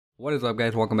What is up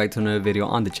guys, welcome back to another video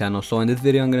on the channel. So in this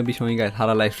video I'm going to be showing you guys how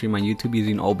to live stream on YouTube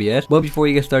using OBS. But before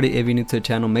you get started, if you're new to the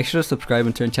channel, make sure to subscribe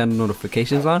and turn channel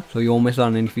notifications on so you won't miss out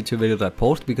on any future videos I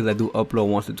post, because I do upload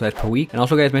once or twice per week. And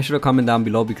also guys, make sure to comment down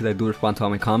below because I do respond to all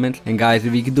my comments. And guys,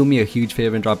 if you could do me a huge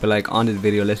favor and drop a like on this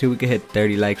video, let's see if we can hit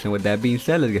 30 likes. And with that being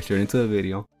said, let's get straight into the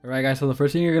video. Alright guys, so the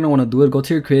first thing you're going to want to do is go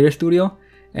to your creator studio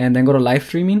and then go to live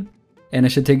streaming, and it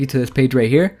should take you to this page right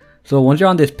here. So once you're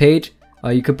on this page,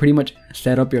 you could pretty much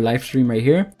set up your live stream right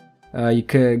here. You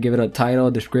could give it a title,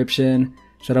 description,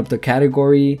 set up the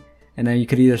category, and then you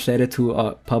could either set it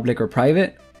to public or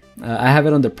private. I have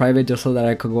it on the private just so that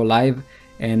I could go live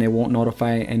and it won't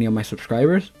notify any of my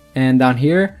subscribers. And down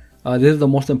here, this is the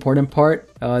most important part,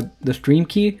 the stream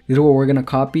key. This is where we're gonna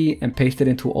copy and paste it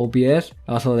into OBS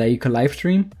so that you can live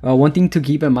stream. One thing to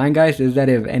keep in mind guys is that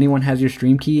if anyone has your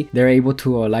stream key, they're able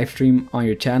to live stream on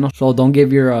your channel. So don't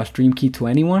give your stream key to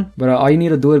anyone. But all you need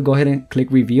to do is go ahead and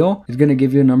click reveal. It's gonna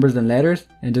give you numbers and letters,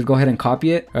 and just go ahead and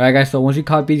copy it. Alright guys, so once you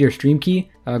copy your stream key,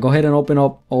 go ahead and open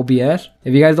up OBS.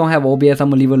 If you guys don't have OBS,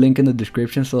 I'm gonna leave a link in the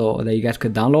description so that you guys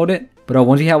could download it. But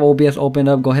once you have OBS opened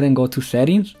up, go ahead and go to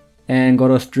settings and go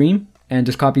to stream and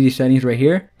just copy these settings right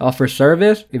here. For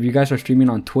service, if you guys are streaming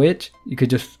on Twitch, you could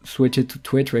just switch it to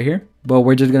Twitch right here, but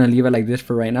we're just gonna leave it like this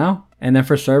for right now. And then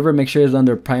for server, make sure it's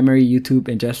under primary YouTube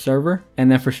ingest server.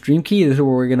 And then for stream key, this is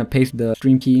where we're gonna paste the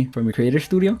stream key from your creator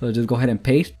studio. So just go ahead and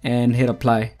paste and hit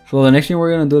apply. So the next thing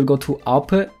we're gonna do is go to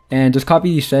output and just copy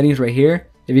these settings right here.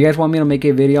 If you guys want me to make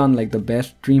a video on like the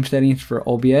best stream settings for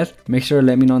OBS, make sure to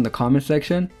let me know in the comment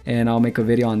section and I'll make a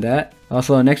video on that.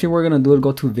 So the next thing we're gonna do is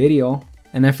go to video.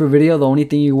 And then for video, the only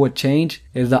thing you would change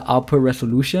is the output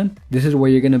resolution. This is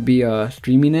where you're going to be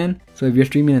streaming in. So if you're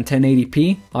streaming in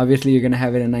 1080p, obviously you're going to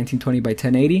have it in 1920 by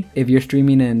 1080. If you're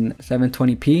streaming in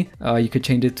 720p, you could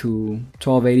change it to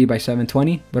 1280 by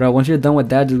 720. But once you're done with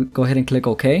that, just go ahead and click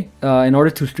OK. In order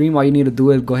to stream, all you need to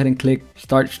do is go ahead and click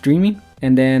start streaming.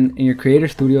 And then in your creator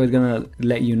studio, it's gonna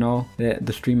let you know that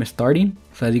the stream is starting.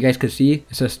 So as you guys can see,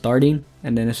 it says starting,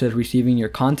 and then it says receiving your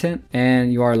content,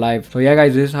 and you are live. So yeah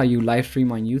guys, this is how you live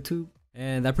stream on YouTube.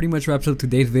 And that pretty much wraps up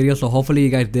today's video. So hopefully you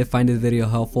guys did find this video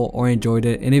helpful or enjoyed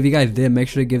it. And if you guys did, make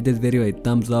sure to give this video a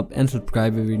thumbs up and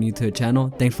subscribe if you're new to the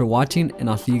channel. Thanks for watching, and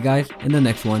I'll see you guys in the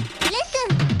next one.